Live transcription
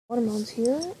Watermelons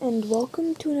here, and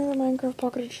welcome to another Minecraft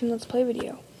Pocket Edition Let's Play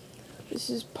video. This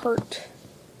is part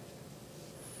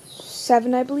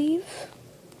 7, I believe.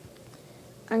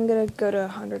 I'm gonna go to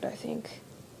 100, I think.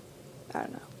 I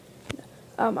don't know.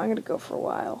 I'm gonna go for a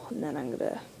while, and then I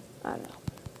don't know.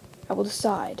 I will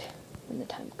decide when the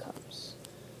time comes.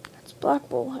 That's black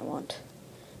wool I want.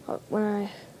 When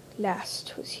I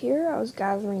last was here, I was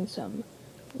gathering some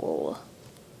wool.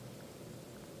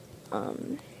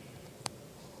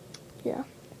 Yeah.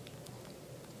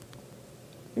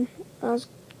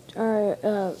 I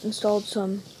installed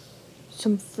some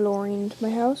flooring into my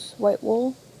house, white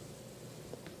wool.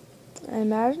 I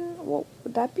imagine, well,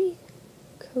 would that be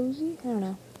cozy? I don't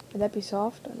know. Would that be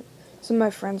soft? Some of my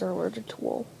friends are allergic to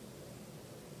wool.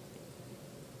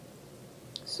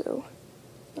 So,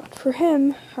 not for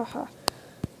him. Haha.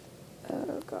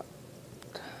 Oh, God.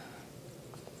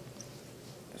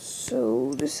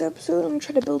 So, this episode, I'm gonna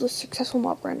try to build a successful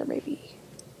mob grinder, maybe.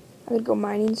 I'm gonna go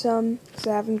mining some, because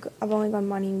I've only gone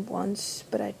mining once,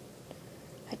 but I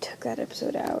took that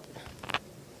episode out.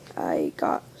 I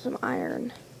got some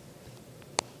iron.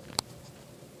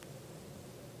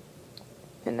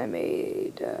 And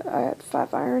I had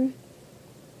 5 iron.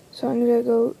 So I'm gonna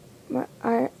go,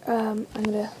 I'm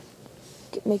gonna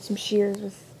make some shears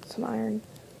with some iron.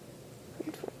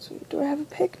 Do I have a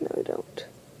pick? No, I don't.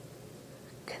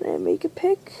 Can I make a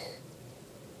pick?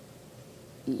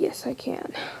 Yes, I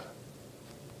can.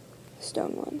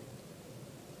 Stone one.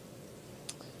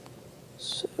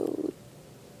 So,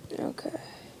 okay.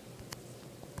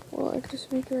 Well, I could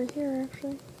just make it right here,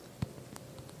 actually.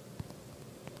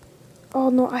 Oh,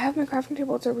 no, I have my crafting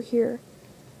table. It's over here.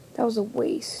 That was a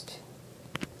waste.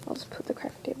 I'll just put the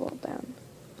crafting table down.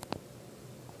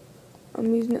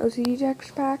 I'm using the OCD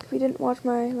texture pack. If you didn't watch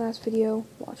my last video,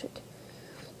 watch it.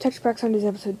 Texture pack's on this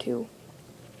episode 2.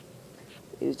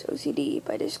 Used OCD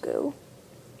by Disco.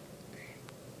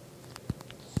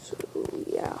 So,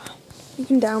 yeah. You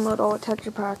can download all the texture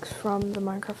packs from the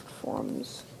Minecraft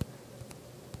forums.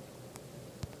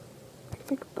 I can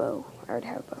make a bow. I already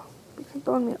have a bow. You can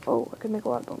bone meal. Oh, I could make a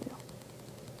lot of bone meal.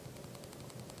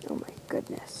 Oh my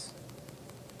goodness.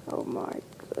 Oh my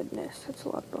goodness. That's a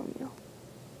lot of bone meal.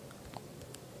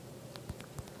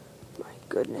 My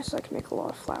goodness, I can make a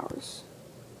lot of flowers.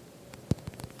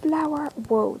 Flower.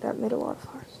 Whoa, that made a lot of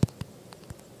flowers.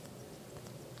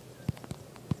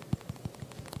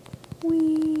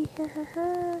 Wee.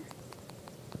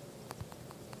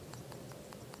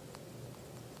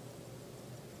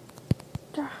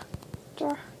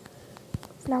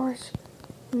 Flowers.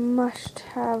 Must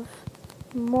have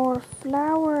more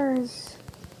flowers.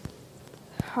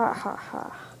 Ha ha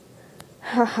ha.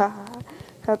 Ha ha ha.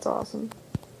 That's awesome.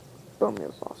 Bone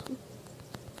meal's awesome.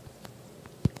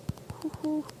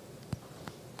 Woohoo.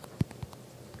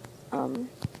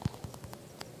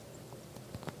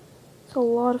 It's a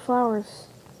lot of flowers.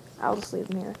 I'll just leave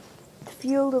them here. The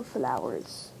field of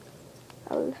flowers.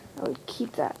 I would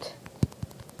keep that.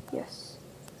 Yes.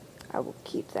 I will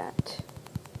keep that.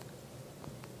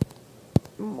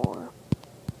 More.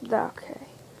 Okay.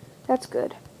 That's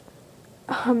good.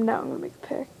 Now I'm gonna make a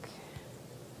pick.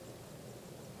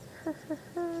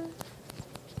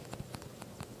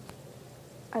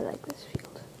 I like this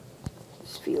field.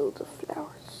 This field of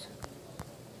flowers.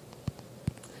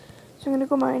 So I'm gonna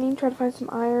go mining, try to find some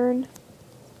iron,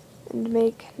 and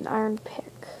make an iron pick.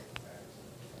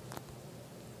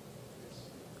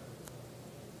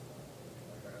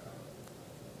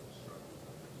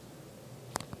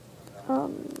 I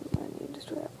need to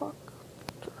destroy that block.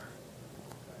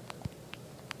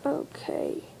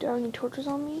 Okay, do I have any torches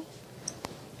on me?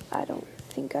 I don't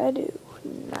think I do.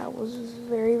 I was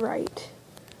very right.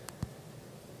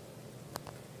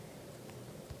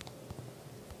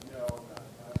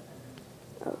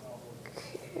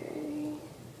 Okay.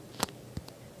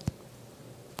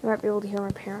 I might be able to hear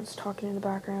my parents talking in the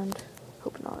background.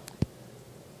 Hope not.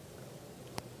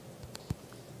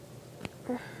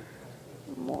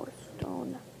 More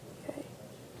stone.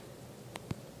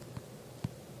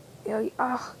 Okay.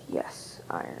 Ah, yes,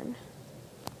 iron.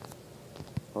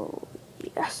 Oh,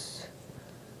 yes.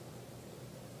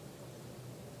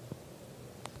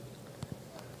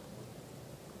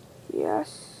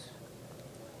 Yes.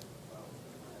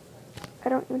 I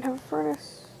don't even have a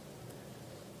furnace.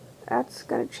 That's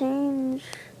gonna change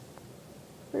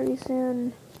pretty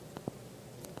soon.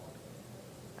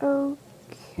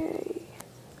 Okay.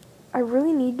 I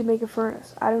really need to make a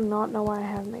furnace. I do not know why I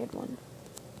haven't made one.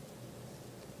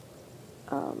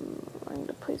 I'm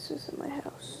gonna place this in my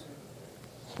house.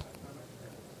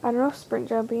 I don't know if sprint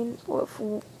jumping, or if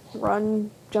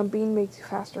run jumping makes you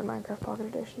faster in Minecraft Pocket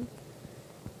Edition.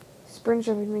 Sprint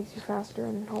jumping makes you faster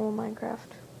in whole Minecraft.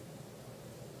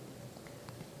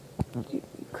 Do you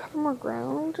cover more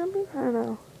ground jumping? I don't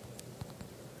know.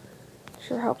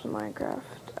 Sure helps in Minecraft.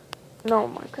 No,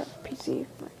 Minecraft. PC.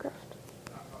 Minecraft.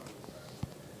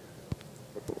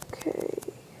 Okay.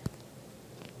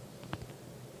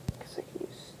 Guess I can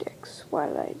use sticks. Why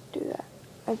did I do that?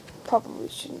 I probably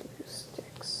shouldn't use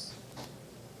sticks.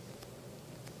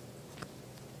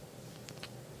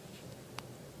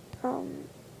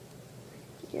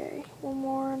 Yay. One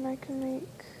more and I can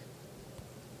make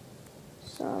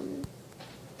some...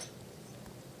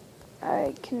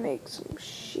 I can make some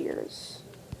shears.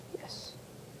 Yes.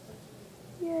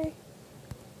 Yay.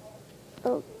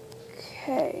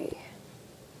 Okay.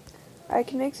 I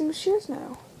can make some shears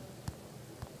now.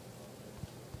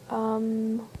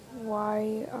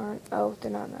 Why aren't... Oh, they're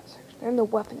not in that section. They're in the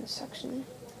weapons section.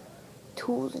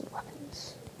 Tools and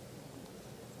weapons.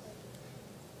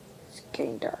 It's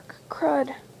getting dark.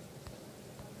 Crud.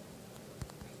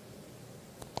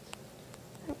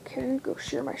 Okay, I'm gonna go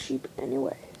shear my sheep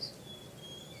anyways.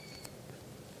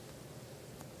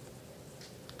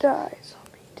 Die,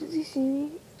 zombie. Does he see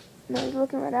me? No, he's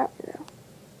looking right at me though.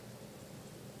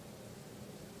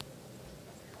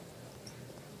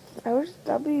 I wish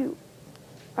that'd be...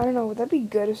 I don't know, would that be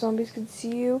good if zombies could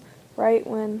see you right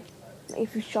when...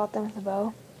 If you shot them with a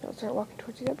bow, they'll start walking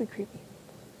towards you? That'd be creepy.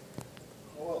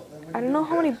 Well, I don't know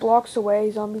how many blocks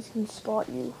away zombies can spot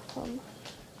you from.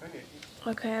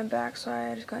 Okay, I'm back.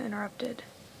 Sorry, I just got interrupted.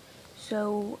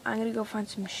 So, I'm gonna go find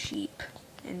some sheep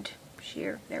and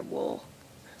shear their wool.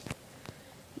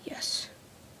 Yes.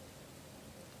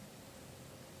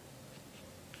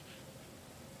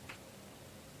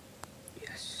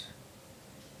 Yes.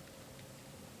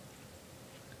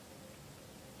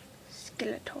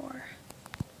 Skeletor.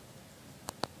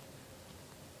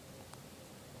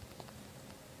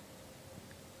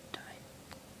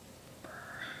 Die.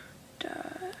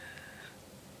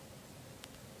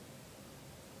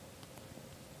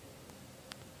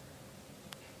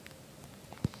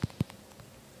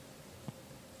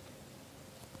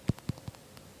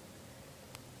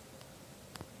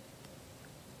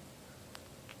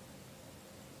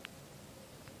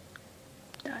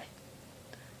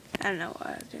 I don't know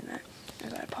why I was doing that. I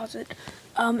gotta pause it.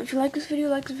 If you like this video,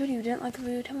 like this video. If you didn't like the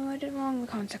video, tell me what I did wrong in the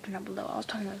comment section down below. I was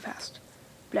talking really fast.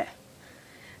 Bleh.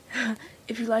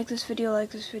 If you like this video,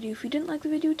 like this video. If you didn't like the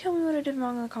video, tell me what I did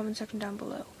wrong in the comment section down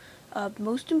below.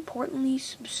 Most importantly,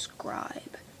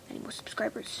 subscribe. Any more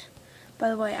subscribers? By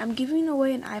the way, I'm giving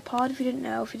away an iPod if you didn't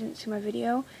know, if you didn't see my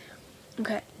video.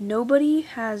 Okay, nobody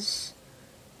is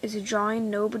a drawing,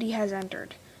 nobody has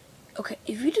entered. Okay,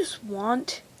 if you just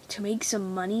want to make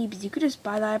some money, because you could just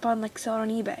buy the iPod and like sell it on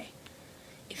eBay.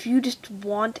 If you just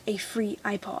want a free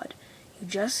iPod, you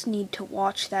just need to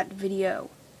watch that video.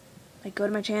 Like, go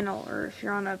to my channel, or if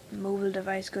you're on a mobile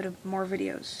device, go to more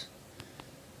videos.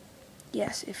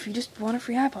 Yes, if you just want a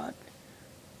free iPod.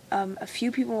 A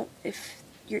few people, if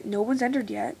no one's entered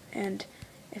yet, and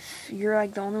if you're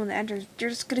like the only one that enters, you're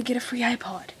just gonna get a free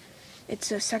iPod.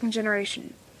 It's a second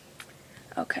generation.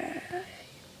 Okay.